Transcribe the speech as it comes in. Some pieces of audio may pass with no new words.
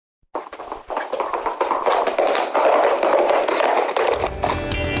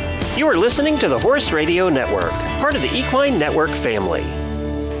You are listening to the Horse Radio Network, part of the Equine Network family.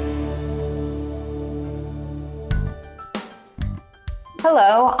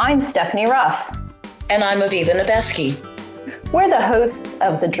 Hello, I'm Stephanie Ruff. And I'm Aviva Nebeski. We're the hosts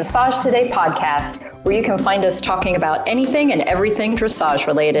of the Dressage Today podcast, where you can find us talking about anything and everything dressage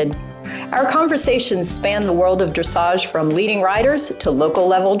related. Our conversations span the world of dressage, from leading riders to local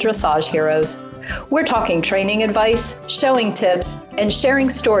level dressage heroes. We're talking training advice, showing tips, and sharing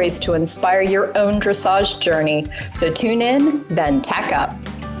stories to inspire your own dressage journey. So tune in, then tack up.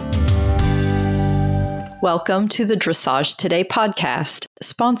 Welcome to the Dressage Today podcast,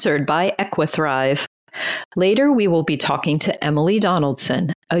 sponsored by Equithrive. Later, we will be talking to Emily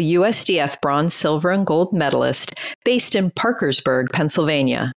Donaldson, a USDF bronze, silver, and gold medalist based in Parkersburg,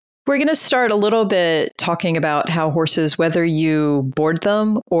 Pennsylvania. We're going to start a little bit talking about how horses, whether you board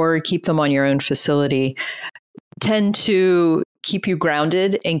them or keep them on your own facility, tend to keep you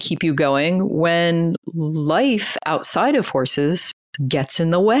grounded and keep you going when life outside of horses gets in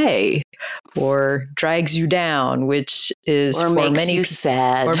the way or drags you down, which is or for makes many you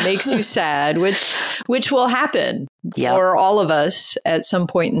sad, or makes you sad, which will happen for all of us at some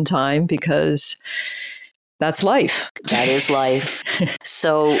point in time, because that's life. That is life.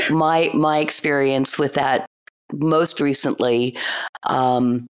 So my experience with that most recently,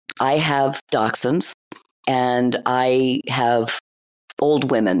 I have dachshunds and I have old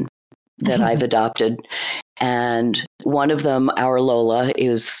women that I've adopted. And one of them, our Lola,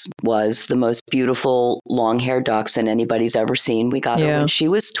 was the most beautiful long-haired dachshund anybody's ever seen. We got her when she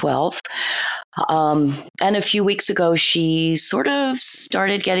was 12. And a few weeks ago, she sort of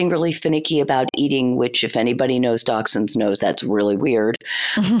started getting really finicky about eating, which, if anybody knows dachshunds, knows that's really weird.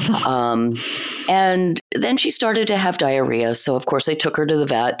 And then she started to have diarrhea. So, of course, I took her to the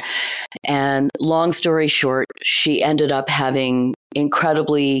vet. And long story short, she ended up having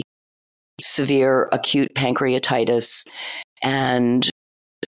incredibly severe acute pancreatitis, and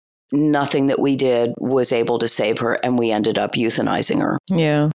nothing that we did was able to save her, and we ended up euthanizing her.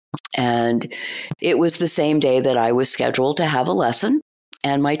 Yeah. And it was the same day that I was scheduled to have a lesson,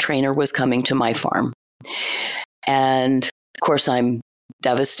 and my trainer was coming to my farm. And of course, I'm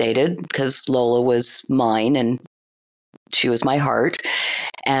devastated because Lola was mine and she was my heart.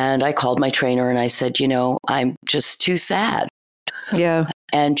 And I called my trainer and I said, I'm just too sad. Yeah.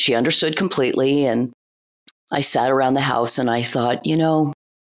 And she understood completely. And I sat around the house and I thought,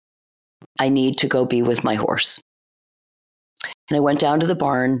 I need to go be with my horse. And I went down to the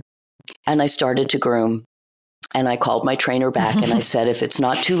barn and I started to groom. And I called my trainer back and I said, if it's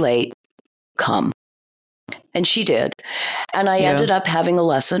not too late, come. And she did. And I ended up having a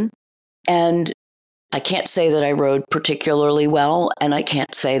lesson. And I can't say that I rode particularly well, and I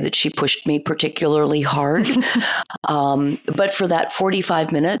can't say that she pushed me particularly hard. But for that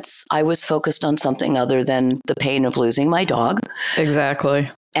 45 minutes, I was focused on something other than the pain of losing my dog. Exactly.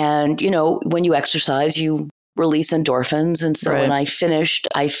 And, when you exercise, you release endorphins. And so when I finished,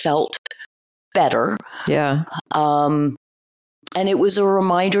 I felt better. Yeah. And it was a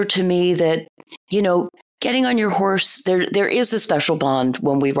reminder to me that, getting on your horse, there is a special bond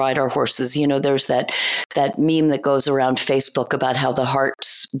when we ride our horses. There's that meme that goes around Facebook about how the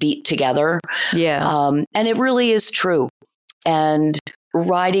hearts beat together. Yeah. And it really is true. And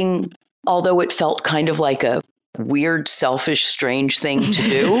riding, although it felt kind of like a weird, selfish, strange thing to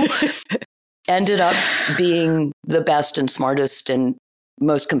do, ended up being the best and smartest and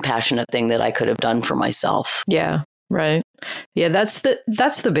most compassionate thing that I could have done for myself. Yeah. Right. Yeah, that's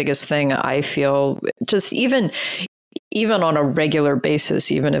the biggest thing I feel, just even on a regular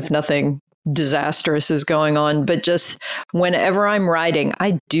basis, even if nothing disastrous is going on, but just whenever I'm riding,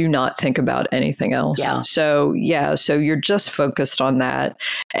 I do not think about anything else. Yeah. So you're just focused on that.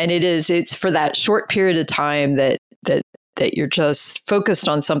 And it's for that short period of time that you're just focused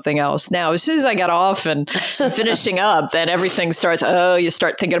on something else. Now, as soon as I got off and finishing up, then everything starts, you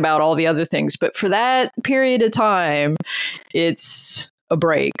start thinking about all the other things. But for that period of time, it's a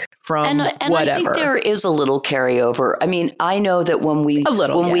break from and whatever. I think there is a little carryover. I mean, I know that when we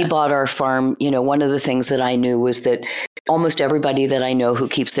bought our farm, one of the things that I knew was that almost everybody that I know who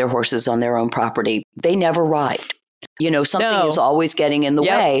keeps their horses on their own property, they never ride. Something is always getting in the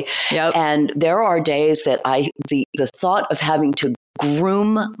way. Yep. And there are days that the thought of having to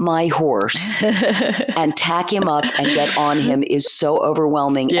groom my horse and tack him up and get on him is so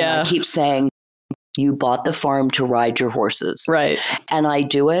overwhelming. Yeah. And I keep saying, you bought the farm to ride your horses. Right. And I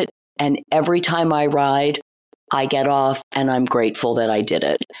do it. And every time I ride, I get off and I'm grateful that I did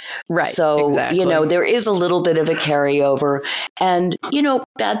it. Right. So, exactly. there is a little bit of a carryover, and,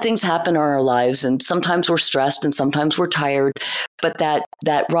 bad things happen in our lives, and sometimes we're stressed and sometimes we're tired. But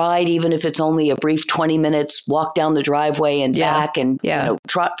that ride, even if it's only a brief 20 minutes, walk down the driveway and back and,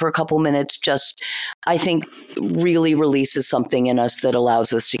 trot for a couple minutes, just, I think, really releases something in us that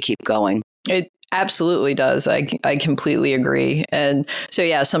allows us to keep going. It absolutely does. I completely agree. And so,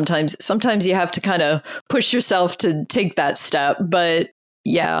 yeah, sometimes you have to kind of push yourself to take that step. But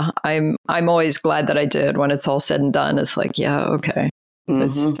yeah, I'm always glad that I did. When it's all said and done, it's like, yeah, okay.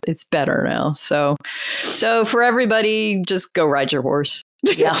 Mm-hmm. It's better now. So for everybody, just go ride your horse.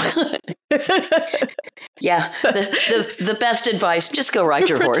 Yeah. Yeah. The best advice, just go ride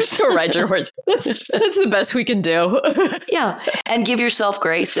your horse. Just go ride your horse. That's the best we can do. Yeah. And give yourself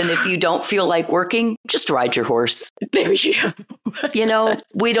grace. And if you don't feel like working, just ride your horse. There you go.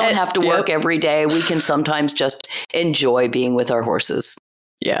 We don't have to work every day. We can sometimes just enjoy being with our horses.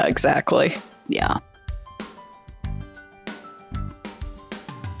 Yeah, exactly. Yeah.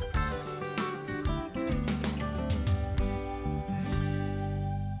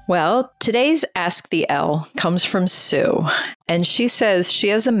 Well, today's Ask the L comes from Sue, and she says she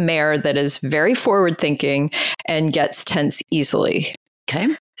has a mare that is very forward-thinking and gets tense easily.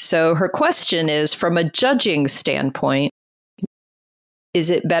 Okay. So her question is, from a judging standpoint, is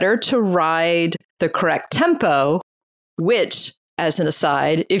it better to ride the correct tempo, which, as an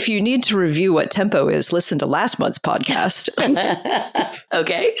aside, if you need to review what tempo is, listen to last month's podcast.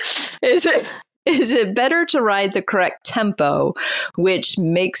 Okay. Is it better to ride the correct tempo, which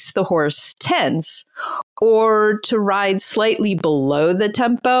makes the horse tense, or to ride slightly below the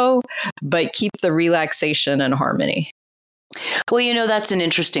tempo, but keep the relaxation and harmony? Well, that's an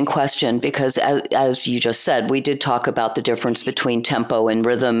interesting question because as you just said, we did talk about the difference between tempo and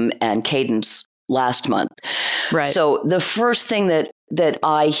rhythm and cadence last month. Right. So the first thing that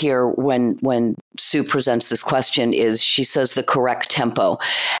I hear when Sue presents this question is she says the correct tempo.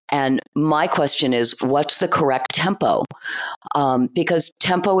 And my question is, what's the correct tempo? Because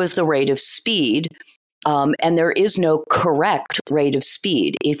tempo is the rate of speed. And there is no correct rate of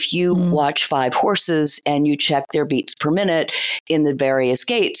speed. If you watch 5 horses and you check their beats per minute in the various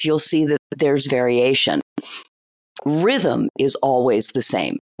gaits, you'll see that there's variation. Rhythm is always the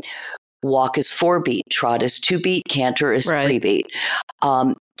same. Walk is 4 beat, trot is 2 beat, canter is 3 beat.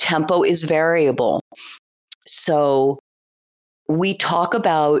 Tempo is variable. So we talk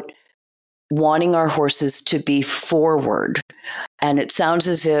about wanting our horses to be forward. And it sounds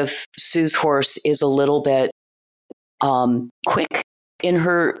as if Sue's horse is a little bit quick in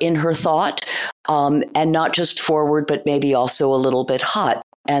her thought, and not just forward, but maybe also a little bit hot.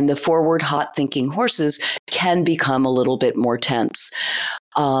 And the forward, hot thinking horses can become a little bit more tense.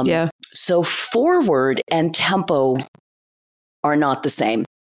 So forward and tempo are not the same.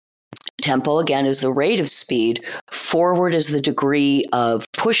 Tempo, again, is the rate of speed. Forward is the degree of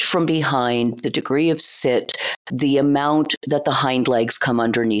push from behind, the degree of sit, the amount that the hind legs come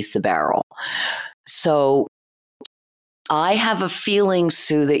underneath the barrel. So I have a feeling,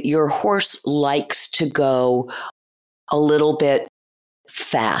 Sue, that your horse likes to go a little bit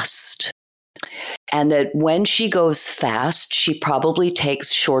fast. And that when she goes fast, she probably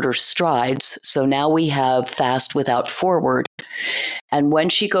takes shorter strides. So now we have fast without forward. And when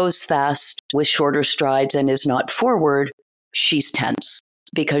she goes fast with shorter strides and is not forward, she's tense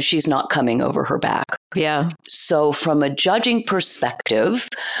because she's not coming over her back. Yeah. So from a judging perspective,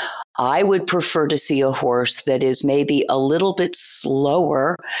 I would prefer to see a horse that is maybe a little bit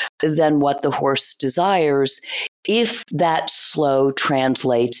slower than what the horse desires, if that slow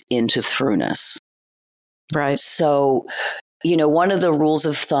translates into throughness. Right. So, one of the rules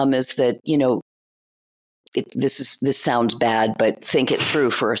of thumb is that, this sounds bad, but think it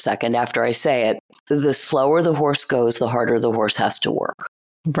through for a second after I say it. The slower the horse goes, the harder the horse has to work.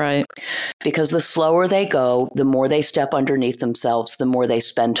 Right. Because the slower they go, the more they step underneath themselves, the more they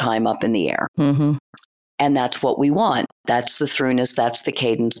spend time up in the air. Mm-hmm. And that's what we want. That's the throughness, that's the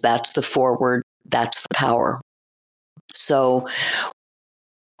cadence, that's the forward, that's the power. So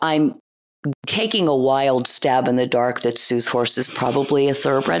I'm taking a wild stab in the dark that Sue's horse is probably a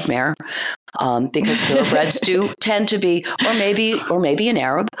thoroughbred mare, because thoroughbreds do tend to be, or maybe an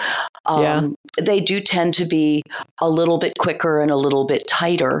Arab. They do tend to be a little bit quicker and a little bit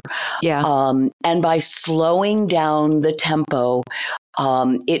tighter. Yeah. And by slowing down the tempo,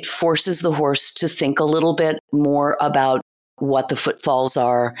 it forces the horse to think a little bit more about what the footfalls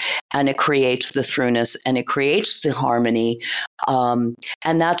are, and it creates the throughness and it creates the harmony. And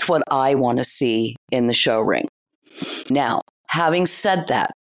that's what I want to see in the show ring. Now, having said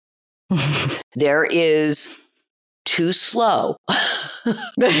that, there is too slow.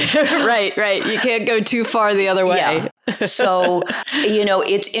 Right. You can't go too far the other way. Yeah. So,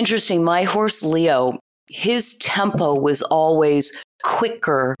 it's interesting. My horse, Leo, his tempo was always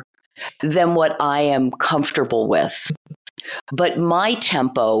quicker than what I am comfortable with. But my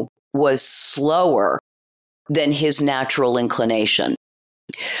tempo was slower than his natural inclination.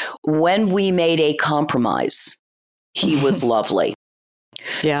 When we made a compromise, he was lovely.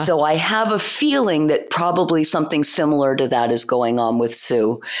 Yeah. So I have a feeling that probably something similar to that is going on with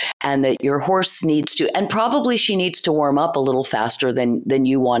Sue, and that your horse needs to, and probably she needs to warm up a little faster than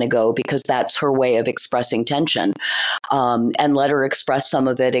you want to go, because that's her way of expressing tension, and let her express some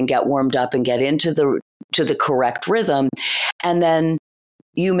of it and get warmed up and get into the correct rhythm. And then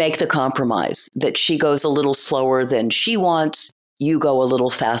you make the compromise that she goes a little slower than she wants. You go a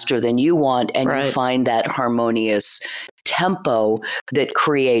little faster than you want, and you find that harmonious tempo that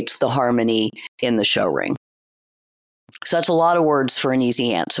creates the harmony in the show ring. So that's a lot of words for an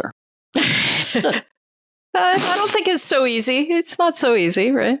easy answer. I don't think it's so easy. It's not so easy,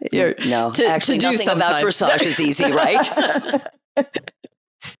 right? No, actually, nothing about dressage is easy, right?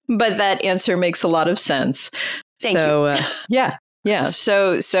 But that answer makes a lot of sense. Thank you. Yeah.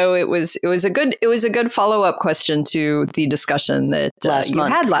 So it was a good follow-up question to the discussion that you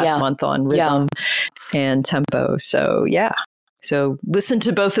had last month on rhythm and tempo. So yeah. So listen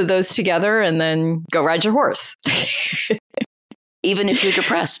to both of those together and then go ride your horse. Even if you're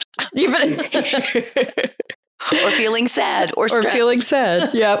depressed. Or feeling sad or stressed. Or feeling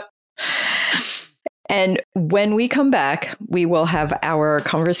sad. Yep. And when we come back, we will have our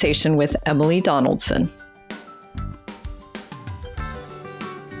conversation with Emily Donaldson.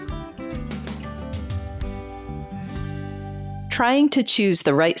 Trying to choose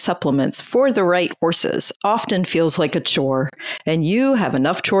the right supplements for the right horses often feels like a chore, and you have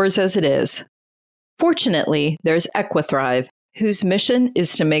enough chores as it is. Fortunately, there's EquiThrive, whose mission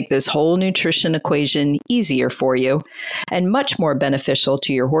is to make this whole nutrition equation easier for you and much more beneficial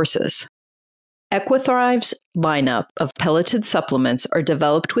to your horses. EquiThrive's lineup of pelleted supplements are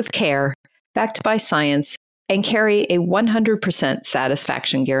developed with care, backed by science, and carry a 100%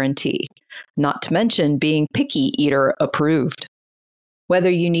 satisfaction guarantee, not to mention being picky eater approved. Whether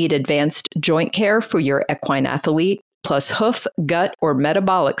you need advanced joint care for your equine athlete, plus hoof, gut, or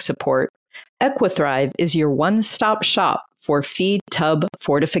metabolic support, EquiThrive is your one-stop shop for feed tub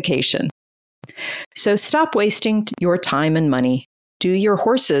fortification. So stop wasting your time and money. Do your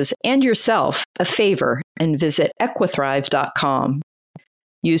horses and yourself a favor and visit equithrive.com.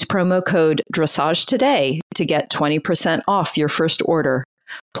 Use promo code Dressage today to get 20% off your first order,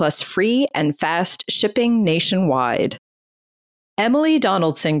 plus free and fast shipping nationwide. Emily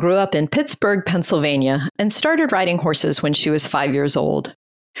Donaldson grew up in Pittsburgh, Pennsylvania, and started riding horses when she was 5 years old.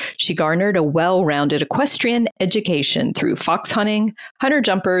 She garnered a well-rounded equestrian education through fox hunting, hunter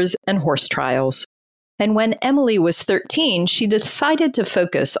jumpers, and horse trials. And when Emily was 13, she decided to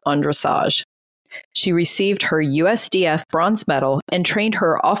focus on dressage. She received her USDF bronze medal and trained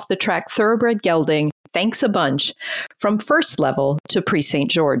her off-the-track thoroughbred gelding, Thanks a Bunch, from first level to Pre-St.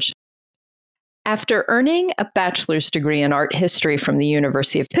 George. After earning a bachelor's degree in art history from the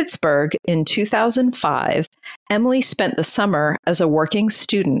University of Pittsburgh in 2005, Emily spent the summer as a working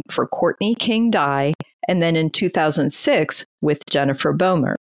student for Courtney King Dye, and then in 2006 with Jennifer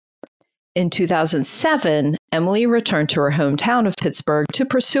Bomer. In 2007, Emily returned to her hometown of Pittsburgh to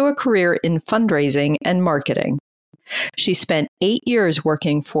pursue a career in fundraising and marketing. She spent 8 years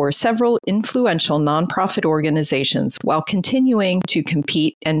working for several influential nonprofit organizations while continuing to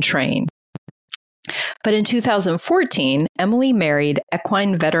compete and train. But in 2014, Emily married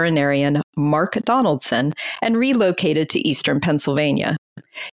equine veterinarian Mark Donaldson and relocated to eastern Pennsylvania.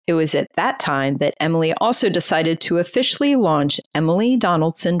 It was at that time that Emily also decided to officially launch Emily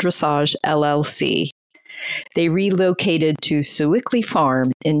Donaldson Dressage, LLC. They relocated to Sewickley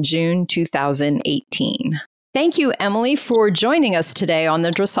Farm in June 2018. Thank you, Emily, for joining us today on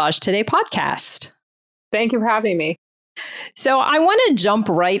the Dressage Today podcast. Thank you for having me. So I want to jump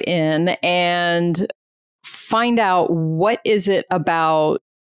right in and find out what is it about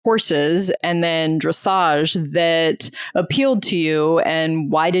horses and then dressage that appealed to you,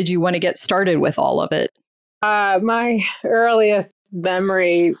 and why did you want to get started with all of it? My earliest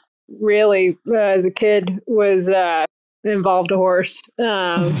memory really as a kid was involved a horse,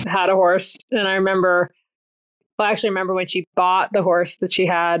 had a horse. And I remember when she bought the horse that she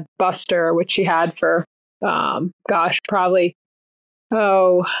had, Buster, which she had for probably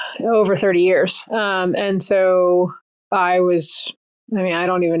over 30 years. And so I was I mean, I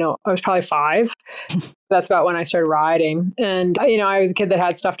don't even know. I was probably 5. That's about when I started riding. And, I was a kid that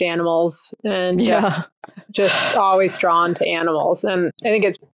had stuffed animals and just always drawn to animals. And I think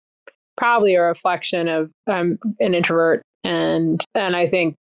it's probably a reflection of I'm an introvert. And I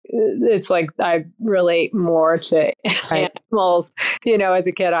think it's like I relate more to animals. As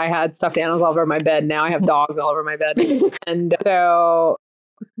a kid, I had stuffed animals all over my bed. Now I have dogs all over my bed. And so,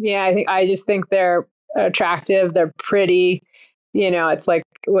 I just think they're attractive. They're pretty. It's like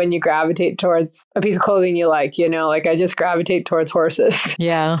when you gravitate towards a piece of clothing you like, like I just gravitate towards horses.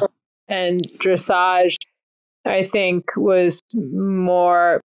 Yeah. And dressage, I think,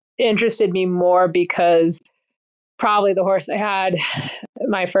 interested me more because probably the horse I had,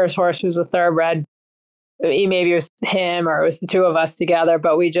 my first horse was a thoroughbred. Maybe it was him or it was the two of us together,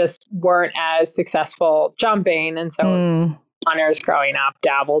 but we just weren't as successful jumping. And so hunters growing up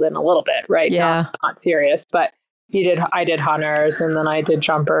dabbled in a little bit, right? Yeah. Not serious, but I did hunters and then I did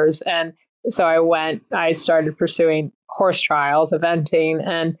jumpers. And so I started pursuing horse trials, eventing,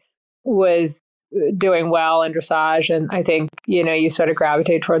 and was doing well in dressage. And I think, you sort of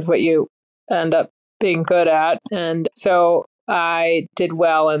gravitate towards what you end up being good at. And so I did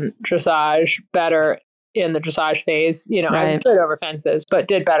well in dressage, better in the dressage phase. I was good over fences, but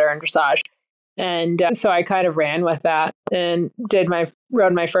did better in dressage. And so I kind of ran with that and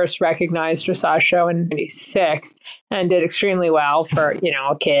rode my first recognized dressage show in 96 and did extremely well for,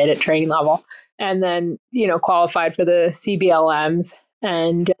 a kid at training level. And then, qualified for the CBLMs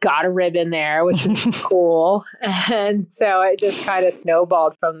and got a ribbon there, which was cool. And so it just kind of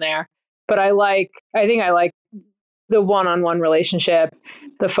snowballed from there. But I think I like the one-on-one relationship,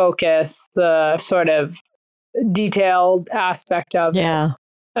 the focus, the sort of detailed aspect of it.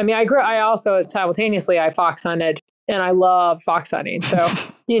 I mean, I also simultaneously, I fox hunted and I love fox hunting. So,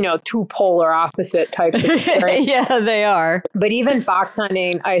 two polar opposite types of experience. Yeah, they are. But even fox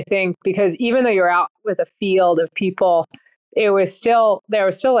hunting, I think, because even though you're out with a field of people, there was still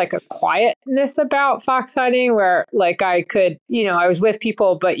like a quietness about fox hunting where like I could, I was with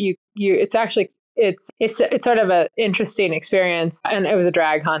people, but it's sort of an interesting experience. And it was a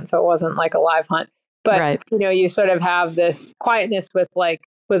drag hunt, so it wasn't like a live hunt. But, you sort of have this quietness with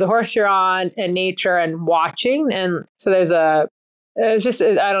the horse you're on and nature and watching. And so I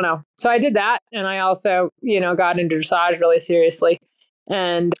don't know. So I did that. And I also, got into dressage really seriously.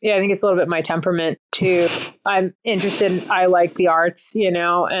 And I think it's a little bit my temperament too. I'm interested. I like the arts,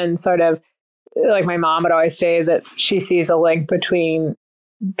 and sort of like my mom would always say that she sees a link between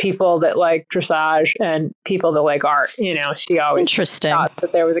people that like dressage and people that like art. She always thought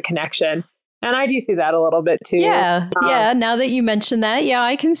that there was a connection. And I do see that a little bit too. Yeah. Now that you mention that,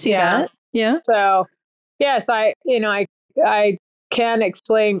 I can see that. Yeah. So, yes, I can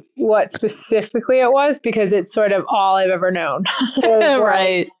explain what specifically it was because it's sort of all I've ever known.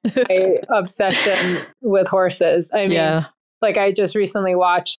 Right. My obsession with horses. I mean, like I just recently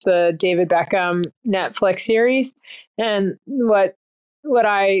watched the David Beckham Netflix series, and what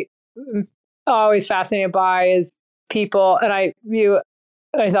I always fascinated by is people, and I view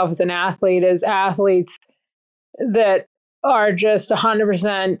myself as an athlete, as athletes that are just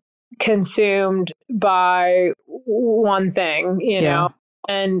 100% consumed by one thing,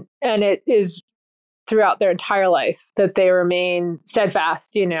 and it is throughout their entire life that they remain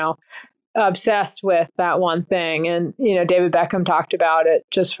steadfast, obsessed with that one thing. And, David Beckham talked about it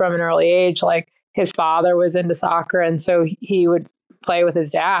just from an early age, like his father was into soccer. And so he would play with his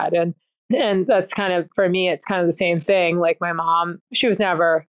dad. And that's kind of, for me, it's kind of the same thing. Like my mom, she was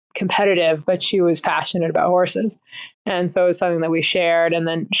never competitive, but she was passionate about horses. And so it was something that we shared. And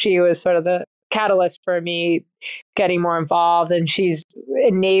then she was sort of the catalyst for me getting more involved. And she's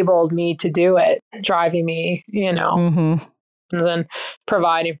enabled me to do it, driving me, and then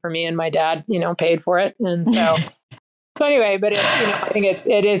providing for me, and my dad, paid for it. And so, anyway, but I think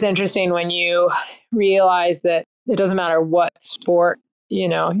it is interesting when you realize that it doesn't matter what sport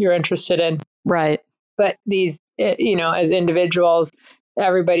you're interested in. Right. But these, as individuals,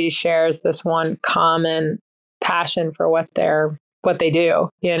 everybody shares this one common passion for what they do,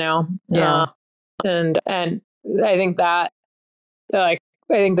 Yeah. And I think that, I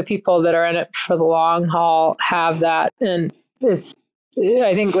think the people that are in it for the long haul have that. And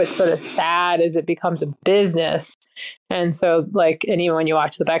I think what's sort of sad is it becomes a business. And so anyone, when you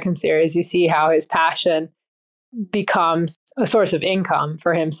watch the Beckham series, you see how his passion becomes a source of income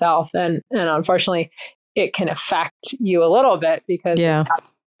for himself. And unfortunately, it can affect you a little bit because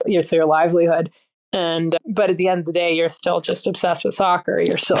it's your livelihood. But at the end of the day, you're still just obsessed with soccer.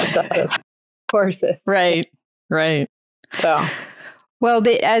 You're still obsessed with horses. Right. So, Well,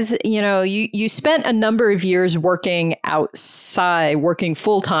 but as you know, you spent a number of years working outside, working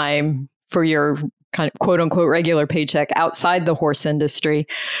full time for your kind of quote unquote regular paycheck outside the horse industry.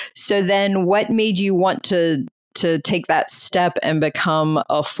 So then what made you want to take that step and become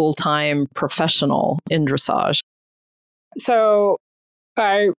a full-time professional in dressage? So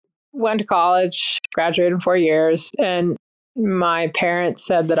I went to college, graduated in 4 years, and my parents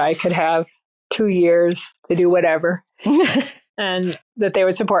said that I could have 2 years to do whatever. And that they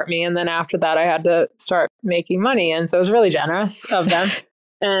would support me. And then after that, I had to start making money. And so it was really generous of them.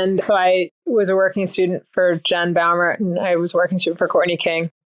 And so I was a working student for Jen Baumert, and I was a working student for Courtney King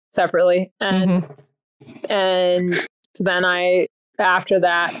separately. And and so then after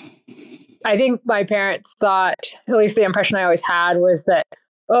that, I think my parents thought, at least the impression I always had was that,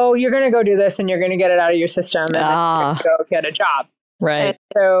 oh, you're going to go do this and you're going to get it out of your system and then you're going to go get a job. Right. And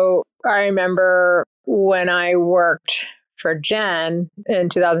so I remember when I worked for Jen in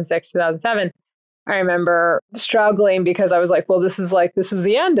 2006, 2007, I remember struggling because I was like, well, this is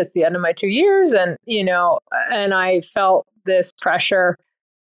the end. It's the end of my 2 years. And, and I felt this pressure.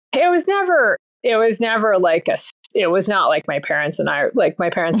 It was never like it was not like my parents and I, like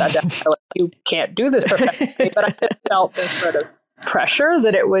my parents sat down and were like, you can't do this professionally. But I just felt this sort of pressure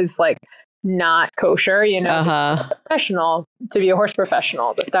that it was like not kosher, professional, to be a horse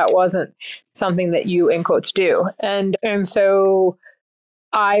professional, that wasn't something that you in quotes do. And so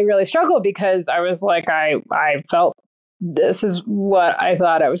I really struggled because I was like, I felt this is what I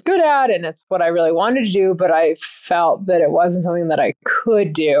thought I was good at and it's what I really wanted to do, but I felt that it wasn't something that I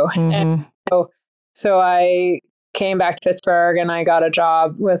could do. And so I came back to Pittsburgh and I got a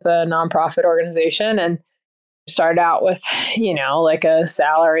job with a nonprofit organization and started out with, like a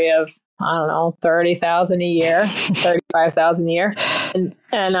salary of, I don't know, $30,000 a year, $35,000 a year.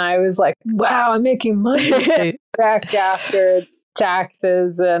 And I was like, wow, I'm making money back after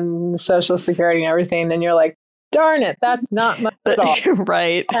taxes and Social Security and everything. And you're like, darn it, that's not much at all.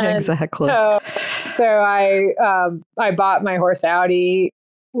 Right, and exactly. So I bought my horse Audi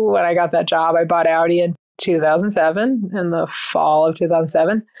when I got that job. I bought Audi in 2007, in the fall of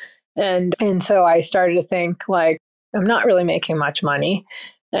 2007. And so I started to think like, I'm not really making much money.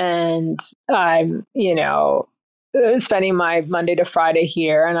 And I'm, spending my Monday to Friday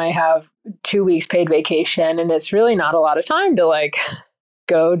here and I have 2 weeks paid vacation and it's really not a lot of time to like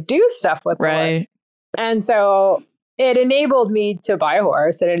go do stuff with right. Horse. And so it enabled me to buy a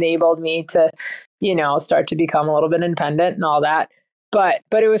horse. It enabled me to, start to become a little bit independent and all that. But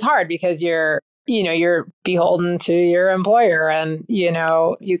it was hard because you're beholden to your employer and,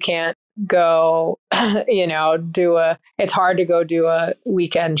 you can't go, it's hard to go do a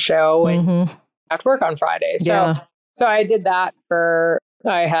weekend show and have to work on Friday. So I did that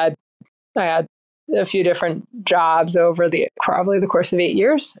I had a few different jobs over probably the course of 8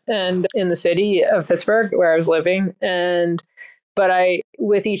 years and in the city of Pittsburgh where I was living. But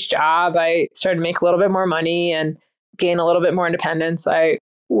with each job, I started to make a little bit more money and gain a little bit more independence. I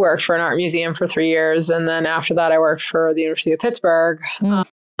worked for an art museum for 3 years. And then after that, I worked for the University of Pittsburgh.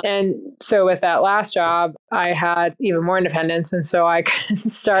 And so with that last job, I had even more independence. And so I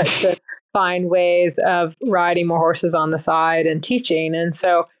could start to find ways of riding more horses on the side and teaching. And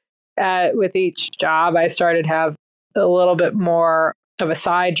so with each job, I started to have a little bit more of a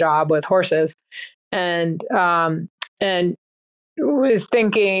side job with horses and was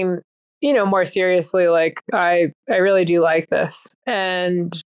thinking, more seriously, like I really do like this.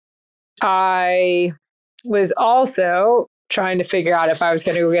 And I was also trying to figure out if I was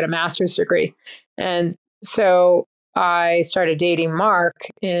going to go get a master's degree. And so I started dating Mark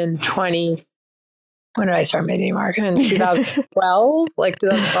when did I start dating Mark? In 2012, like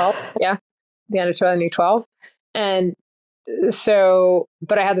 2012. Yeah. The end of 2012. And so,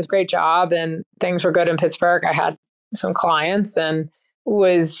 but I had this great job and things were good in Pittsburgh. I had some clients and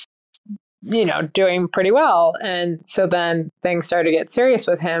was, doing pretty well. And so then things started to get serious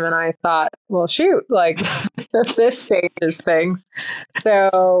with him. And I thought, well, shoot, like this changes things.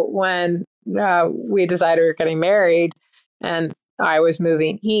 So when we decided we were getting married and I was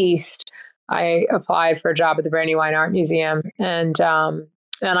moving east, I applied for a job at the Brandywine Art Museum. And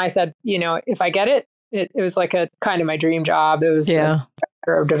I said, if I get it, it was like a kind of my dream job. It was the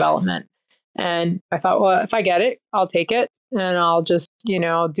director of development. And I thought, well, if I get it, I'll take it and I'll just,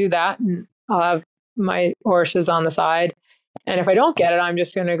 do that. And I'll have my horses on the side. And if I don't get it, I'm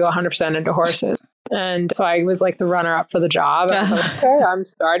just going to go 100% into horses. And so I was like the runner up for the job. I was like, okay, I'm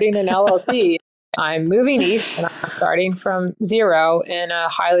starting an LLC. I'm moving east and I'm starting from zero in a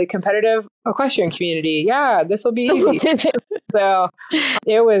highly competitive equestrian community. Yeah, this will be easy. So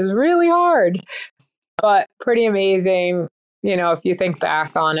it was really hard, but pretty amazing. if you think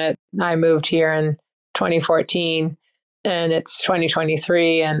back on it, I moved here in 2014 and it's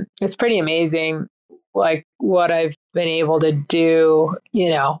 2023 and it's pretty amazing like what I've been able to do,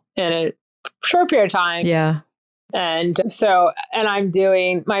 in a short period of time. Yeah. And I'm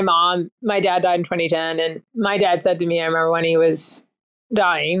doing, my dad died in 2010 and my dad said to me, I remember when he was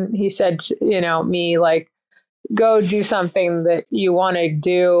dying, he said, me like, go do something that you want to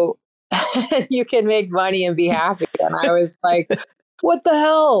do and you can make money and be happy. And I was like, what the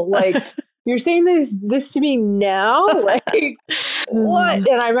hell? Like, you're saying this to me now? Like, what?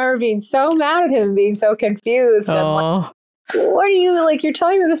 And I remember being so mad at him, being so confused. I'm like, what are you, like, you're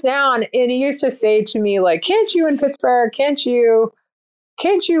telling me this now? And he used to say to me, like, can't you in Pittsburgh, can't you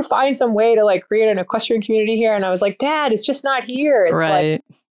find some way to like create an equestrian community here? And I was like, Dad, it's just not here. It's right. like,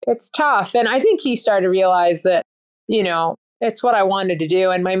 it's tough. And I think he started to realize that, it's what I wanted to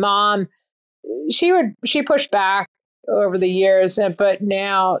do. And my mom, she pushed back over the years, but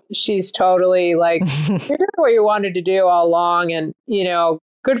now she's totally like, you're doing what you wanted to do all along, and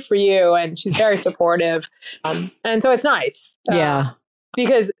good for you. And she's very supportive, and so it's nice. Yeah,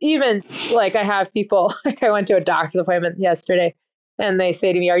 because even like I have people, like I went to a doctor's appointment yesterday, and they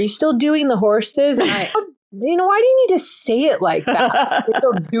say to me, "Are you still doing the horses?" And I, why do you need to say it like that? You're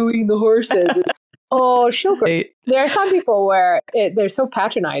still doing the horses. Oh, sugar. There are some people where they're so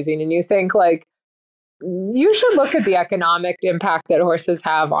patronizing, and you think like, you should look at the economic impact that horses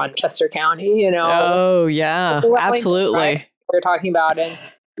have on Chester County, Oh, yeah, absolutely. Right? We're talking about. And,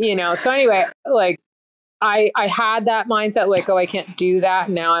 so anyway, like I had that mindset, like, oh, I can't do that.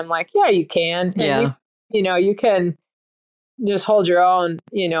 Now I'm like, yeah, you can. And you can just hold your own,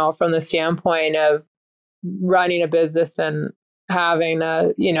 from the standpoint of running a business and having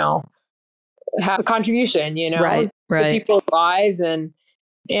have a contribution, right. to people's lives and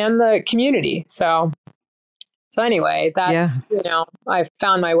the community. So anyway, that's, I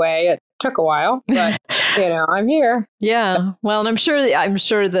found my way. It took a while, but, I'm here. Yeah. So. Well, and I'm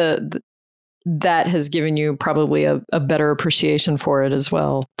sure that has given you probably a better appreciation for it as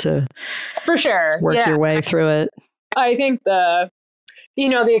well, to for sure work your way through it. I think the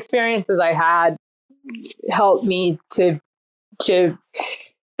experiences I had helped me to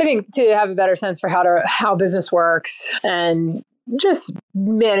have a better sense for how business works and just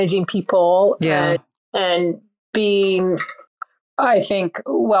managing people. Yeah. And being, I think,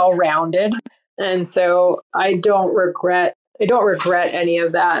 well-rounded. And so I don't regret any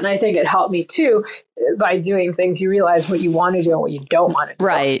of that. And I think it helped me too, by doing things, you realize what you want to do and what you don't want to do.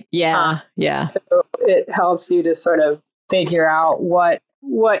 Right. Yeah. Yeah. So it helps you to sort of figure out what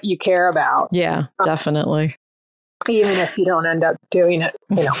you care about. Yeah, definitely. Even if you don't end up doing it,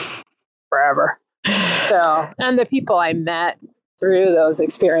 forever. So, and the people I met through those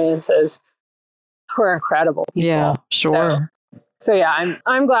experiences were incredible people. Yeah, sure. So yeah,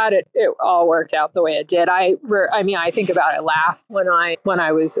 I'm glad it all worked out the way it did. I think about it, laugh when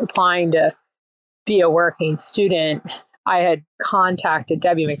I was applying to be a working student, I had contacted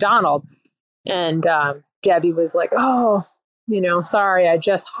Debbie McDonald, and Debbie was like, "Oh, sorry, I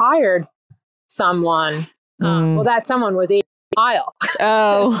just hired someone." Well, that someone was 8 mile.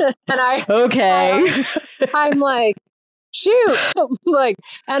 Oh, and okay. I'm like, shoot, like,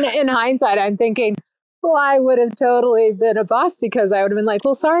 and in hindsight, I'm thinking, well, I would have totally been a bust, because I would have been like,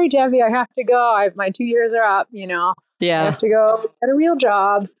 well, sorry, Debbie, I have to go. My 2 years are up, Yeah. I have to go get a real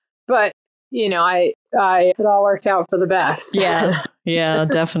job. But, it all worked out for the best. Yeah. Yeah,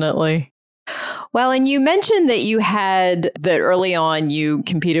 definitely. Well, and you mentioned that early on you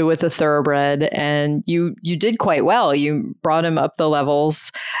competed with a thoroughbred, and you did quite well. You brought him up the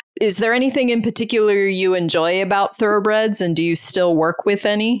levels. Is there anything in particular you enjoy about thoroughbreds, and do you still work with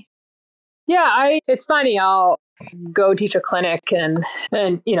any? Yeah, it's funny. I'll go teach a clinic, and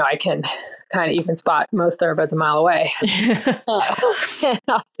I can you can spot most thoroughbreds a mile away. And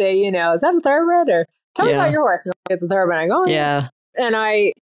I'll say, is that a thoroughbred? Or tell me about your horse. And I'll get the thoroughbred. I go, yeah. And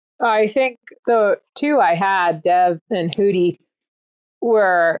I think the two I had, Dev and Hootie,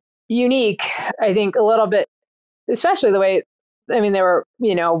 were unique. I think a little bit, especially the way, they were,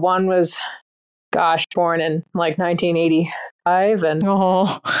 one was, born in like 1985, and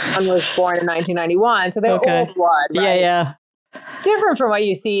one was born in 1991. So they were old blood, right? Yeah. Different from what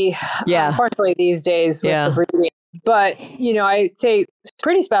you see, unfortunately, these days with the breeding. But, I'd say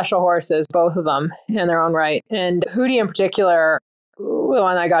pretty special horses, both of them in their own right. And Hootie in particular, the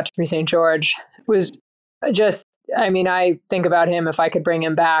one I got to pre St. George, was just, I think about him, if I could bring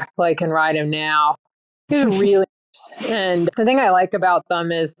him back, and ride him now. He's really, and the thing I like about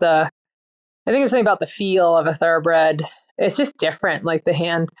them is I think it's something about the feel of a thoroughbred. It's just different, like the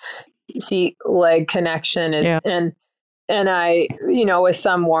hand, seat, leg connection is, and and I, with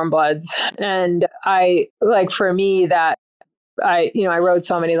some warm bloods, and I like, for me, that I rode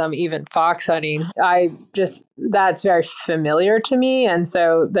so many of them, even fox hunting. That's very familiar to me. And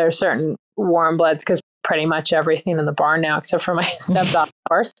so there's certain warm bloods, because pretty much everything in the barn now, except for my stepdaughter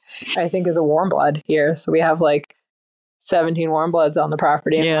horse, I think is a warm blood here. So we have like 17 warm bloods on the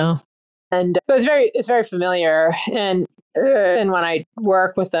property. Yeah. And so it's very familiar. And when I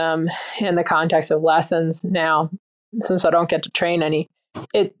work with them in the context of lessons now, since I don't get to train any,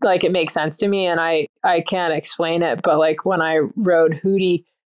 it makes sense to me, and I can't explain it. But like when I rode Hootie,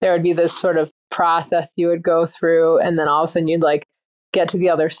 there would be this sort of process you would go through, and then all of a sudden you'd like get to the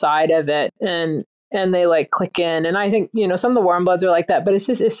other side of it, and they like click in. And I think, some of the warm bloods are like that, but it's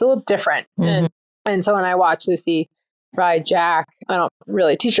a little different. Mm-hmm. And so when I watch Lucy ride Jack, I don't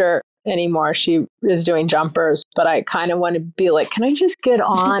really teach her anymore. She is doing jumpers, but I kind of want to be like, can I just get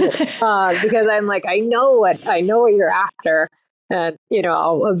on? Because I'm like, I know what you're after. And,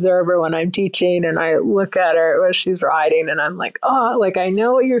 I'll observe her when I'm teaching, and I look at her when she's riding, and I'm like, oh, like, I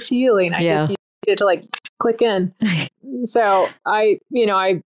know what you're feeling. I just need to like click in. So I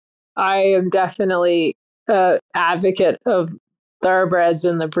am definitely an advocate of thoroughbreds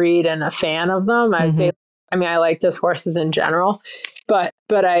in the breed and a fan of them. I'd say, I like just horses in general, but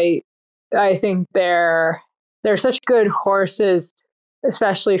I think they're such good horses,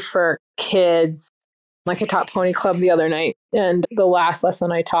 especially for kids. Like I taught Pony Club the other night, and the last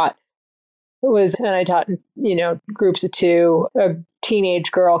lesson I taught in, groups of 2. A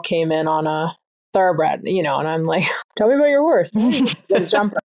teenage girl came in on a thoroughbred, and I'm like, tell me about your horse. This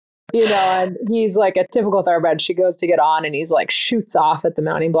jumper, and he's like a typical thoroughbred. She goes to get on, and he's like shoots off at the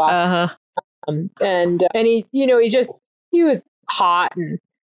mounting block. And he, he was hot and,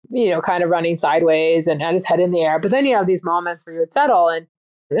 kind of running sideways and had his head in the air. But then you have these moments where you would settle, and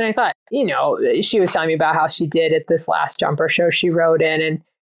I thought, she was telling me about how she did at this last jumper show she rode in,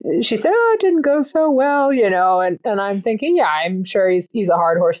 and she said, oh, it didn't go so well, and I'm thinking, yeah, I'm sure he's a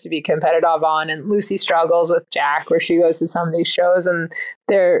hard horse to be competitive on. And Lucy struggles with Jack, where she goes to some of these shows, and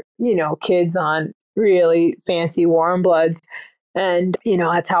they're, kids on really fancy warm bloods. And,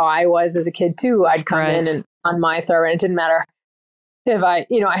 that's how I was as a kid too. I'd come in and on my thoroughbred, it didn't matter if I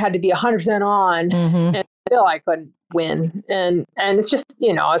had to be 100% on, and still I couldn't win. And it's just,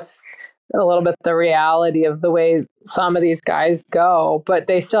 it's a little bit the reality of the way some of these guys go, but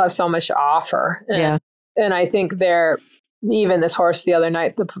they still have so much to offer. And I think even this horse the other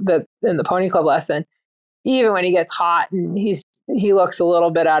night, in the Pony Club lesson, even when he gets hot and he looks a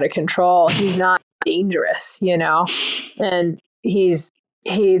little bit out of control, he's not dangerous, and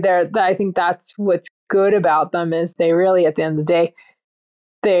I think that's what's good about them, is they really, at the end of the day,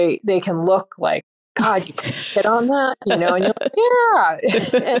 they can look like, God, you hit on that, and you're like, yeah.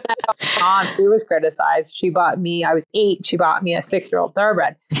 And that mom, she was criticized. I was 8. She bought me a 6-year-old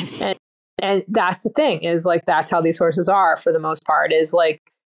thoroughbred. And that's the thing, is like, that's how these horses are for the most part, is like,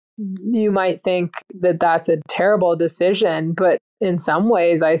 you might think that that's a terrible decision, but in some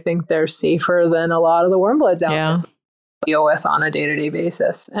ways, I think they're safer than a lot of the warm bloods out there deal with on a day-to-day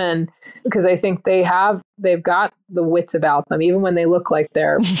basis. And because I think they've got the wits about them, even when they look like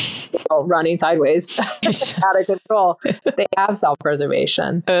they're running sideways out of control, they have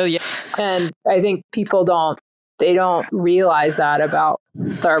self-preservation. Oh yeah. And I think people don't realize that about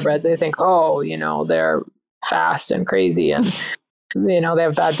thoroughbreds. They think, they're fast and crazy, and they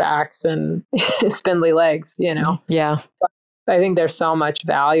have bad backs and spindly legs, Yeah. But I think there's so much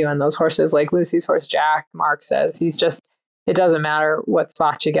value in those horses. Like Lucy's horse, Jack, Mark says, it doesn't matter what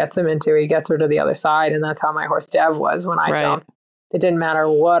spot she gets him into, he gets her to the other side. And that's how my horse Dev was when I jumped. It didn't matter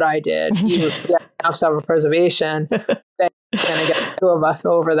what I did. You get enough self-preservation that you're going to get 2 of us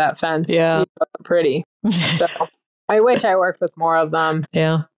over that fence. Yeah. Pretty. So I wish I worked with more of them.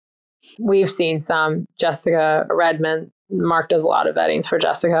 Yeah. We've seen some. Jessica Redmond, Mark does a lot of vettings for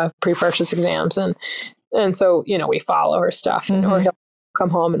Jessica, pre-purchase exams. And so, we follow her stuff, or he'll come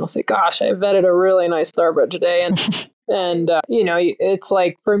home and he'll say, gosh, I vetted a really nice thoroughbred today. And it's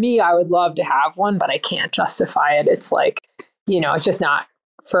like, for me, I would love to have one, but I can't justify it. It's like, it's just not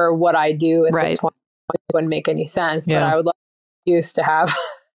for what I do at this point. It wouldn't make any sense, but I would love to have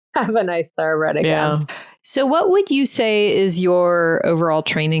a nice thoroughbred again. Yeah. So what would you say is your overall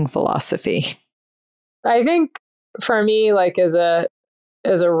training philosophy? I think for me, like as a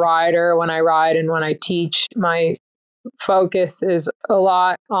rider, when I ride and when I teach, my focus is a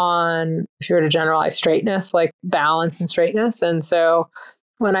lot on, if you were to generalize, straightness, like balance and straightness. And so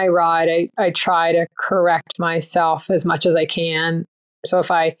when I ride, I try to correct myself as much as I can So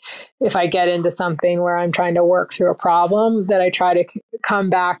if I get into something where I'm trying to work through a problem, that I try to come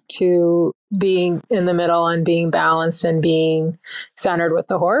back to being in the middle and being balanced and being centered with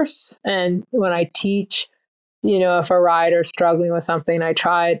the horse. And when I teach, if a rider's struggling with something, I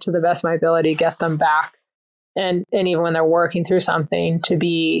try to the best of my ability get them back. And even when they're working through something, to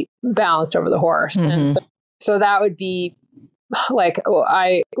be balanced over the horse. Mm-hmm. And so that would be like,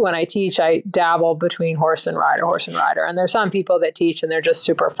 when I teach, I dabble between horse and rider. And there's some people that teach and they're just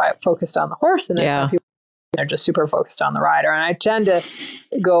super focused on the horse. And there's some people that are just super focused on the rider. And I tend to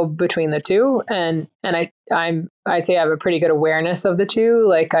go between the two. And I'd say I have a pretty good awareness of the two.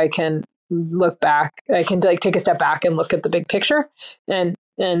 Like I can look back, I can like take a step back and look at the big picture and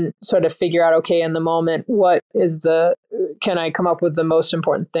sort of figure out, okay, in the moment, can I come up with the most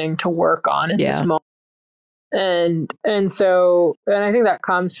important thing to work on in this moment? And I think that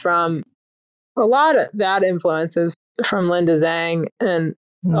comes from a lot of that influences from Linda Zhang and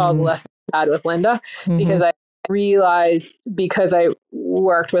all the lessons I had with Linda, because I realized, because I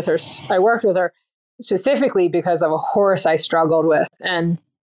worked with her specifically because of a horse I struggled with.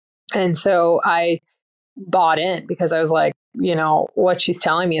 And so I bought in because I was like, what she's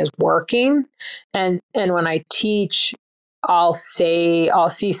telling me is working. And when I teach, I'll see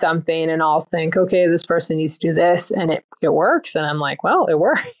something and I'll think, okay, this person needs to do this, and it works. And I'm like, well, it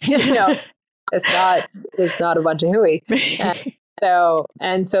worked. It's not a bunch of hooey. And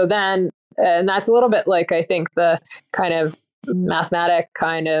that's a little bit like, I think, the kind of mathematic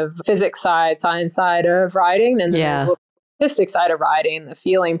kind of physics side, science side of riding, and then there's the artistic side of riding, the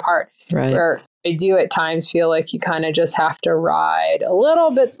feeling part, where I do at times feel like you kind of just have to ride a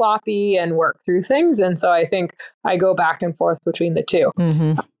little bit sloppy and work through things. And so I think I go back and forth between the two,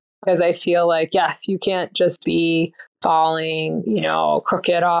 because I feel like, yes, you can't just be falling,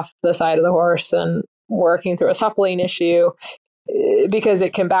 crooked off the side of the horse and working through a suppling issue, because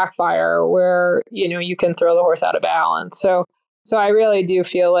it can backfire where, you can throw the horse out of balance. So I really do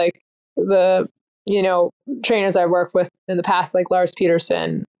feel like the trainers I've worked with in the past, like Lars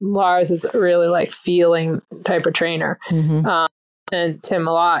Lars is really like feeling type of trainer. And Tim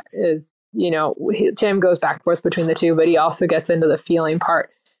a lot is, Tim goes back and forth between the two, but he also gets into the feeling part.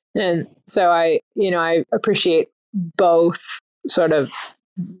 And so I appreciate both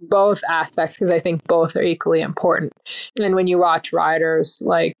aspects, because I think both are equally important. And when you watch riders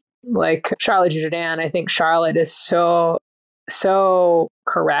like Charlotte Jourdain, I think Charlotte is so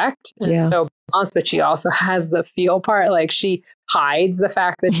correct and so balanced, but she also has the feel part. Like, she hides the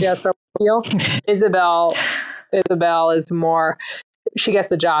fact that she has so feel. Isabel is more, she gets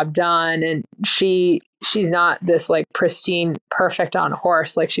the job done, and she's not this like pristine, perfect on a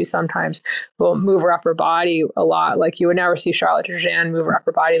horse. Like, she sometimes will move her upper body a lot. Like, you would never see Charlotte Jourdain move her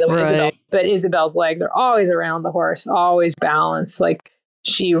upper body the way Isabel. But Isabel's legs are always around the horse, always balanced. Like,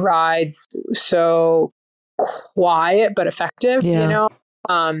 she rides so quiet but effective,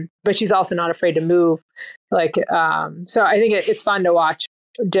 but she's also not afraid to move. Like, so I think it's fun to watch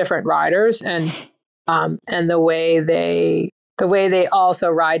different riders and the way they also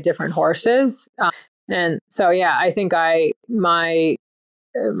ride different horses. And so, I think my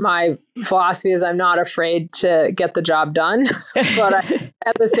philosophy is I'm not afraid to get the job done, but I,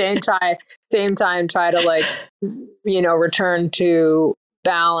 at the same time, try to return to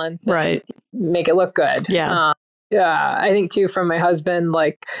balance, and make it look good. I think too, from my husband,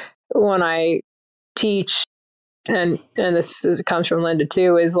 like when I teach, and this comes from Linda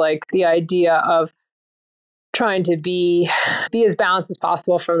too, is like the idea of trying to be as balanced as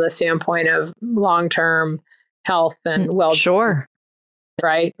possible from the standpoint of long-term health and well-being. Sure.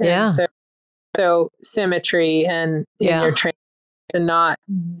 Right. Yeah. And so symmetry and in your training, to not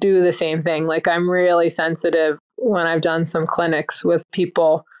do the same thing. Like, I'm really sensitive when I've done some clinics with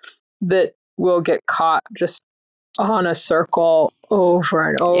people that will get caught just on a circle over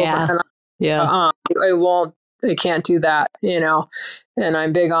and over. And I can't do that, and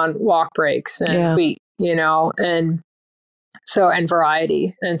I'm big on walk breaks and wheat, and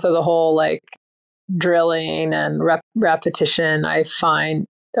variety. And so the whole like drilling and repetition, I find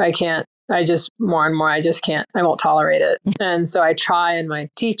I just can't, I won't tolerate it. And so I try in my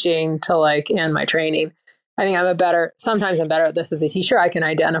teaching and my training, I think sometimes I'm better at this as a teacher. I can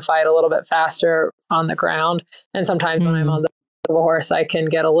identify it a little bit faster on the ground. And sometimes when I'm on the back of a horse, I can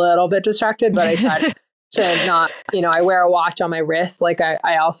get a little bit distracted, but I try to not, I wear a watch on my wrist. Like,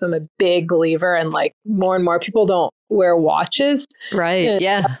 I also am a big believer, and like more and more people don't wear watches. Right.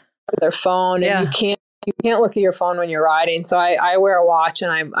 Their phone, and you can't look at your phone when you're riding. So I wear a watch,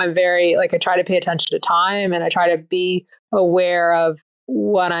 and I'm very, like, I try to pay attention to time, and I try to be aware of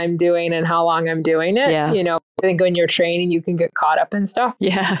what I'm doing and how long I'm doing it, think when you're training, you can get caught up in stuff.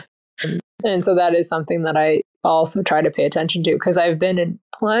 Yeah. And so that is something that I also try to pay attention to, because I've been in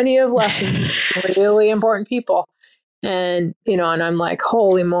plenty of lessons with really important people. And, and I'm like,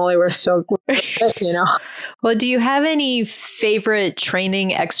 holy moly, we're so good, Well, do you have any favorite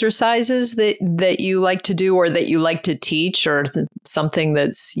training exercises that you like to do or that you like to teach, or something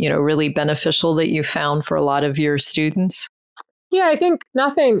that's, really beneficial that you found for a lot of your students? Yeah, I think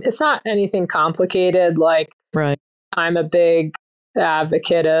it's not anything complicated. Like, right. I'm a big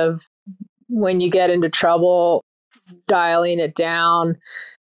advocate of, when you get into trouble, dialing it down,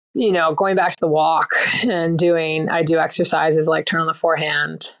 going back to the walk and I do exercises like turn on the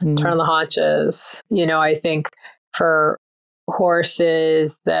forehand, turn on the haunches. I think for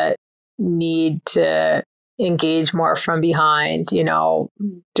horses that need to engage more from behind,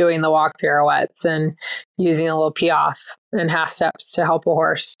 doing the walk pirouettes and using a little piaffe and half steps to help a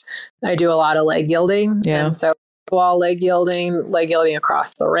horse. I do a lot of leg yielding. Yeah. And so wall leg yielding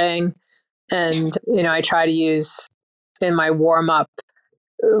across the ring. And, I try to use in my warm up,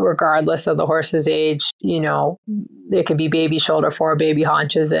 regardless of the horse's age, it could be baby shoulder fore, baby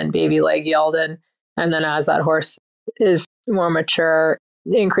haunches, and baby leg yield. And then as that horse is more mature,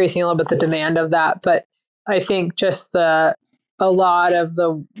 increasing a little bit the demand of that. But I think just a lot of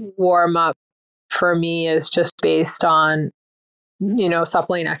the warm up for me is just based on,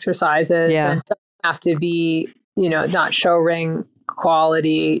 suppling exercises. Yeah. And it doesn't have to be, not show ring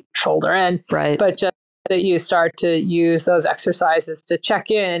quality shoulder in, right. but just that you start to use those exercises to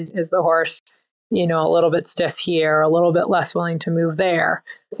check in. Is the horse, a little bit stiff here, a little bit less willing to move there?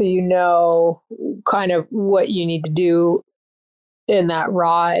 So kind of what you need to do in that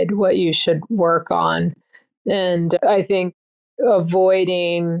ride, what you should work on. And I think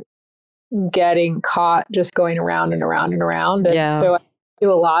avoiding getting caught just going around and around and around. And so I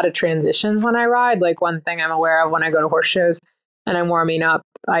do a lot of transitions when I ride. Like, one thing I'm aware of when I go to horse shows and I'm warming up,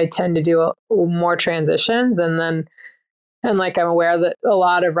 I tend to do more transitions. And like, I'm aware that a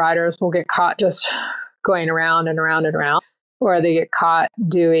lot of riders will get caught just going around and around and around, or they get caught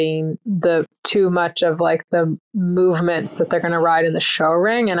doing too much of like the movements that they're going to ride in the show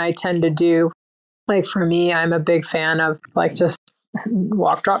ring. And I tend to do, like, for me, I'm a big fan of like just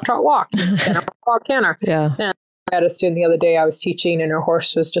walk, drop, trot, walk, canter, walk, canter. Yeah. And I had a student the other day I was teaching, and her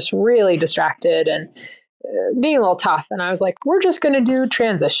horse was just really distracted and being a little tough. And I was like, we're just going to do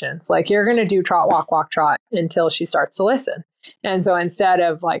transitions. Like, you're going to do trot, walk, trot until she starts to listen. And so instead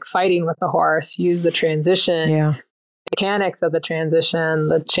of like fighting with the horse, use the transition mechanics of the transition,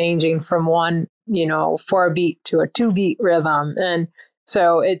 the changing from one, 4-beat to a 2-beat rhythm. And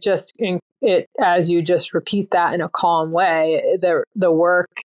so as you just repeat that in a calm way, the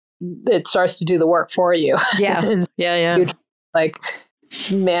work, it starts to do the work for you. Yeah. And you, like,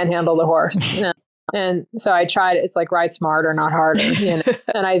 manhandle the horse. And so I tried, it's like ride smarter, not harder,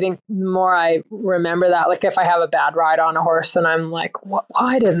 And I think the more I remember that, like, if I have a bad ride on a horse and I'm like,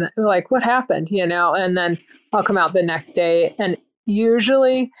 why didn't, like, what happened, and then I'll come out the next day. And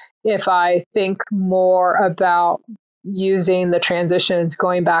usually if I think more about using the transitions,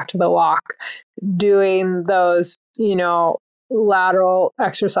 going back to the walk, doing those, lateral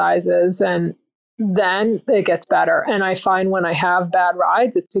exercises, and then it gets better. And I find when I have bad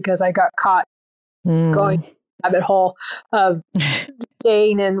rides, it's because I got caught going rabbit hole of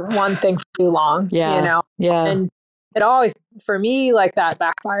staying in one thing for too long, Yeah. And it always, for me, like, that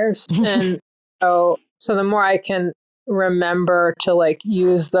backfires. And so the more I can remember to like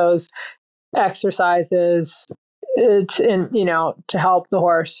use those exercises to help the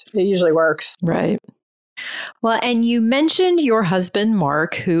horse, it usually works. Right. Well, and you mentioned your husband,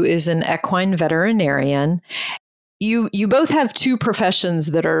 Mark, who is an equine veterinarian. You both have two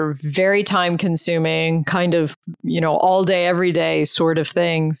professions that are very time consuming, kind of, all day, every day sort of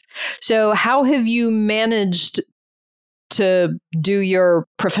things. So how have you managed to do your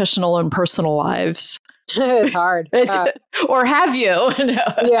professional and personal lives? It's hard. Or have you? No.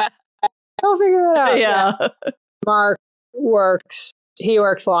 Yeah. I'll figure it out. Yeah. Mark he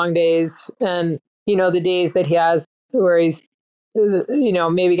works long days, and, the days that he has where he's,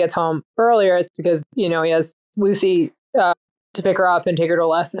 maybe gets home earlier, it's because, he has Lucy to pick her up and take her to a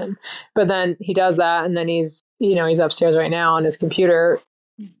lesson. But then he does that, and then he's upstairs right now on his computer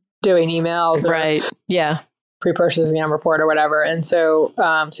doing emails, right? Yeah, pre-purchase exam report or whatever. And so,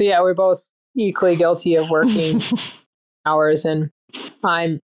 we're both equally guilty of working hours, and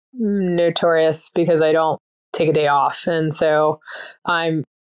I'm notorious because I don't take a day off, and so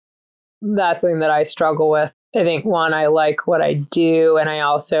that's something that I struggle with. I think, one, I like what I do, and I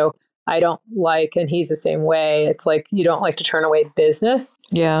don't like, and he's the same way. It's like, you don't like to turn away business.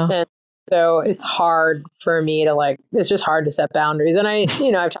 Yeah. And so it's hard for me to it's just hard to set boundaries. And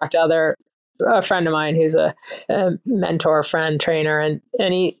I've talked to a friend of mine who's a mentor, friend, trainer, and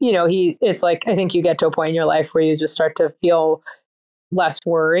it's like, I think you get to a point in your life where you just start to feel less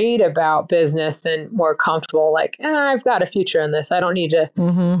worried about business and more comfortable. Like, I've got a future in this. I don't need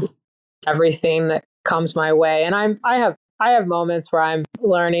to everything that comes my way. And I have moments where I'm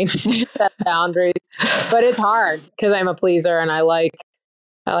learning to set boundaries, but it's hard because I'm a pleaser and I like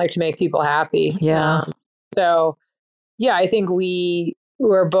to make people happy. Yeah. So yeah, I think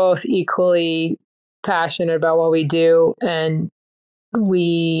we're both equally passionate about what we do, and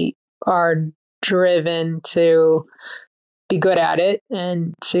we are driven to be good at it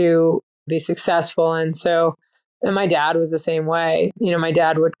and to be successful. And my dad was the same way. My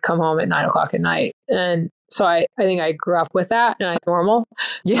dad would come home at 9:00 at night. And so I think I grew up with that, and I'm normal.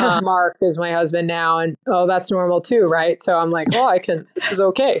 Yeah. Mark is my husband now, and that's normal too, right? So I'm like, well, it's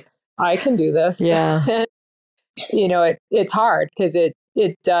okay. I can do this. Yeah. And, it's hard because it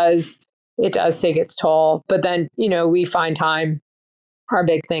does take its toll. But then, we find time. Our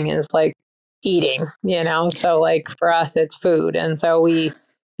big thing is eating, so for us, it's food. And so we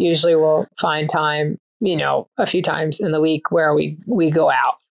usually will find time, a few times in the week where we go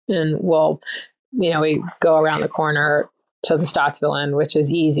out, and we go around the corner to the Stottsville Inn, which is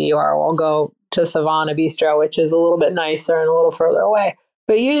easy, or we'll go to Savannah Bistro, which is a little bit nicer and a little further away.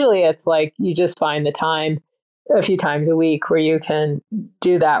 But usually it's you just find the time a few times a week where you can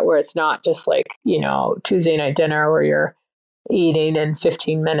do that, where it's not just Tuesday night dinner where you're eating in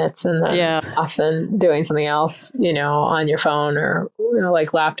 15 minutes and then often doing something else, on your phone or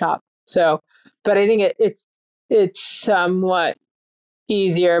laptop. So, but I think it's somewhat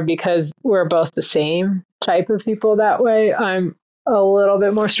easier because we're both the same type of people that way. I'm a little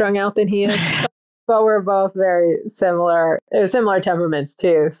bit more strung out than he is, but we're both very similar temperaments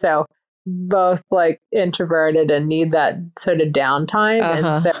too. So both introverted and need that sort of downtime.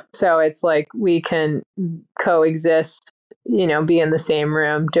 And so it's we can coexist, be in the same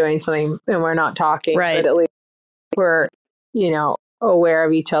room doing something and we're not talking, right, but at least we're, aware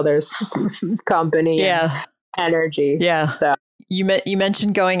of each other's company and energy. Yeah. So you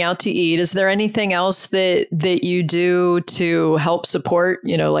mentioned going out to eat. Is there anything else that you do to help support,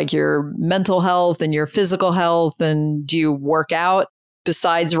 your mental health and your physical health? And do you work out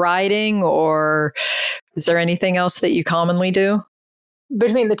besides riding, or is there anything else that you commonly do?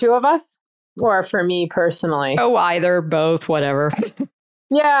 Between the two of us? Or for me personally? Oh, either, both, whatever.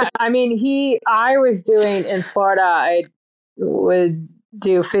 Yeah. I mean, I was doing in Florida, I would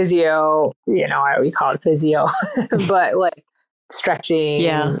do physio, we call it physio, but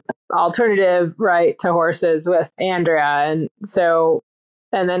stretching, alternative, right, to horses with Andrea.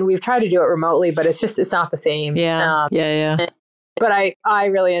 And then we've tried to do it remotely, but it's not the same. Yeah. But I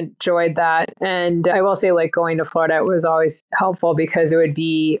really enjoyed that. And I will say, going to Florida, it was always helpful because it would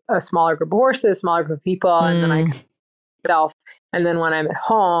be a smaller group of horses, smaller group of people. And then I could myself. And then when I'm at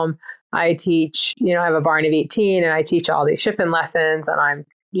home, I teach, I have a barn of 18 and I teach all these shipping lessons, and I'm,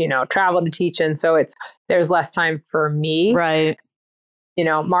 travel to teach. And so there's less time for me. Right.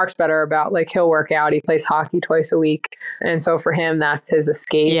 Mark's better about he'll work out. He plays hockey twice a week. And so for him, that's his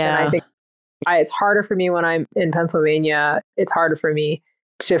escape. Yeah. And I think it's harder for me when I'm in Pennsylvania. It's harder for me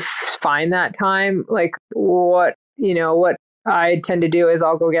to find that time. What I tend to do is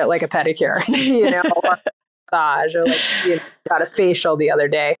I'll go get a pedicure, or massage, or got a facial the other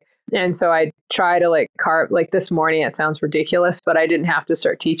day. And so I try to carve, this morning, it sounds ridiculous, but I didn't have to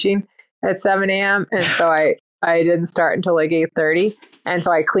start teaching at 7 a.m. And so I didn't start until 8:30. And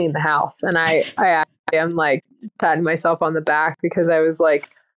so I cleaned the house, and I am patting myself on the back because I was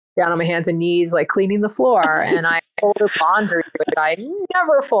down on my hands and knees, cleaning the floor, and I folded laundry, which I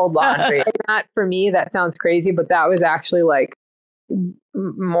never fold laundry. And that, for me, that sounds crazy, but that was actually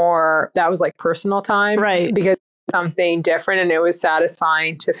that was personal time, right? Because something different, and it was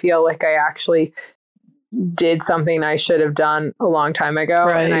satisfying to feel like I actually did something I should have done a long time ago,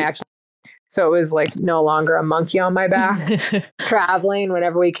 right. And so it was no longer a monkey on my back. Traveling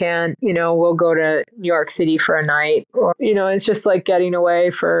whenever we can, we'll go to New York City for a night, or, it's just getting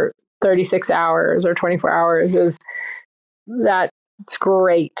away for 36 hours or 24 hours that's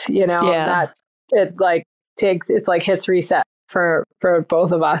great, that it hits reset for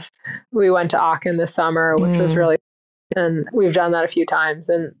both of us. We went to Aachen this summer, which was really, and we've done that a few times,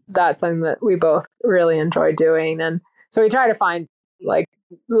 and that's something that we both really enjoy doing. And so we try to find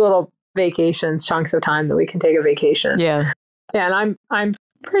little vacations, chunks of time that we can take a vacation. Yeah. And I'm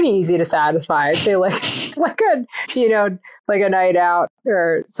pretty easy to satisfy. I'd say a night out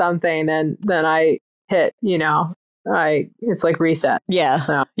or something, and then I hit, it's like reset. Yeah.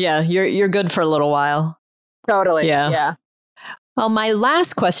 So Yeah. You're good for a little while. totally. Yeah. Well, my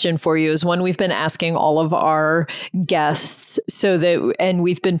last question for you is one we've been asking all of our guests and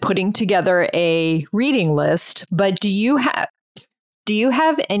we've been putting together a reading list, but do you have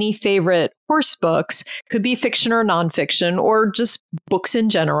any favorite horse books, could be fiction or nonfiction, or just books in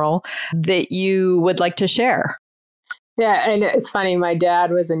general, that you would like to share? Yeah. And it's funny. My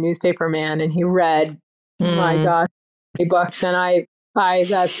dad was a newspaper man and he read, my gosh, many books. And I,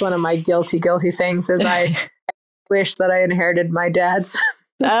 that's one of my guilty things is I wish that I inherited my dad's.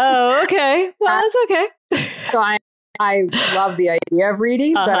 Oh, okay. Well, that's okay. So I love the idea of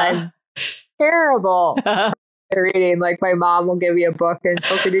reading, but I'm terrible at reading. Like my mom will give me a book and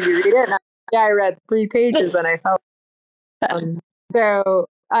she'll say, "Did you read it?" And I read 3 pages and I felt. So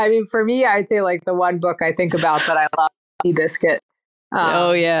I mean, for me, I'd say like the one book I think about that I love, Seabiscuit.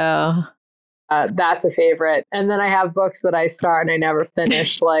 Oh yeah, that's a favorite. And then I have books that I start and I never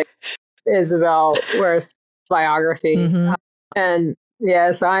finish, like Isabel Worth's biography. Mm-hmm. And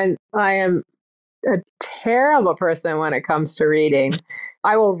yes, I am a terrible person when it comes to reading.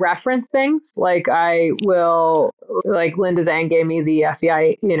 I will reference things like Linda Zhang gave me the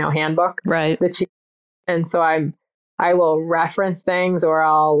FBI, handbook. Right. And so I will reference things, or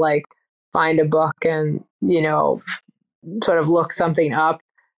I'll like find a book and, sort of look something up.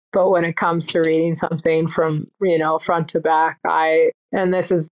 But when it comes to reading something from, front to back, I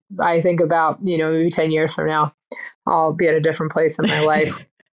think about, maybe 10 years from now, I'll be at a different place in my life.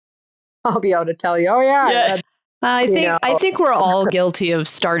 I'll be able to tell you, oh yeah. I think we're all guilty of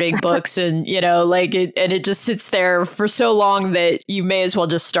starting books and, it just sits there for so long that you may as well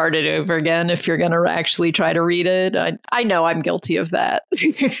just start it over again if you're going to actually try to read it. I know I'm guilty of that.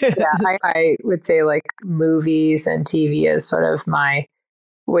 Yeah, I would say like movies and TV is sort of my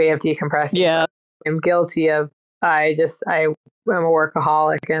way of decompressing. Yeah. I'm guilty of, I'm a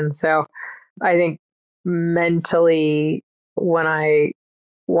workaholic. And so I think mentally when I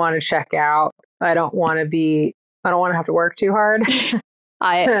want to check out, I don't want to have to work too hard.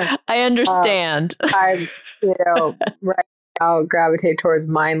 I understand. I right now gravitate towards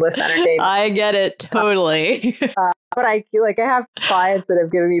mindless entertainment. I get it totally. But I have clients that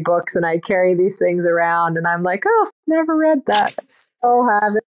have given me books and I carry these things around and I'm like, oh, never read that. So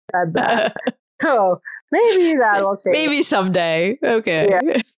haven't read that. Oh, maybe that'll change. Maybe someday. Okay.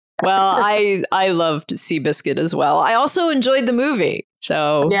 Yeah. Well, I loved Seabiscuit as well. I also enjoyed the movie.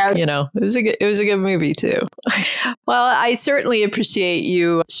 So, it was a good movie too. Well, I certainly appreciate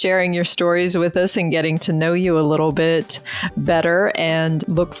you sharing your stories with us and getting to know you a little bit better, and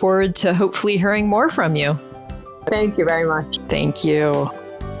look forward to hopefully hearing more from you. Thank you very much. Thank you.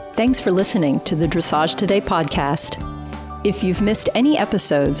 Thanks for listening to the Dressage Today podcast. If you've missed any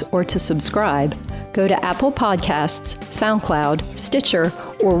episodes or to subscribe, go to Apple Podcasts, SoundCloud, Stitcher,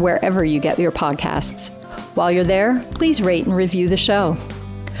 or wherever you get your podcasts. While you're there, please rate and review the show.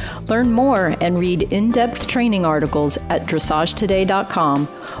 Learn more and read in-depth training articles at dressagetoday.com,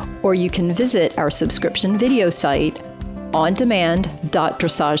 or you can visit our subscription video site,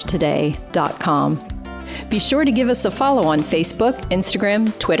 ondemand.dressagetoday.com. Be sure to give us a follow on Facebook,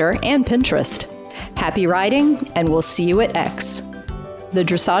 Instagram, Twitter, and Pinterest. Happy riding, and we'll see you at X. The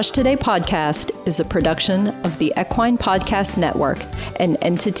Dressage Today podcast is a production of the Equine Podcast Network, an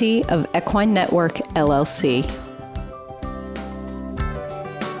entity of Equine Network, LLC.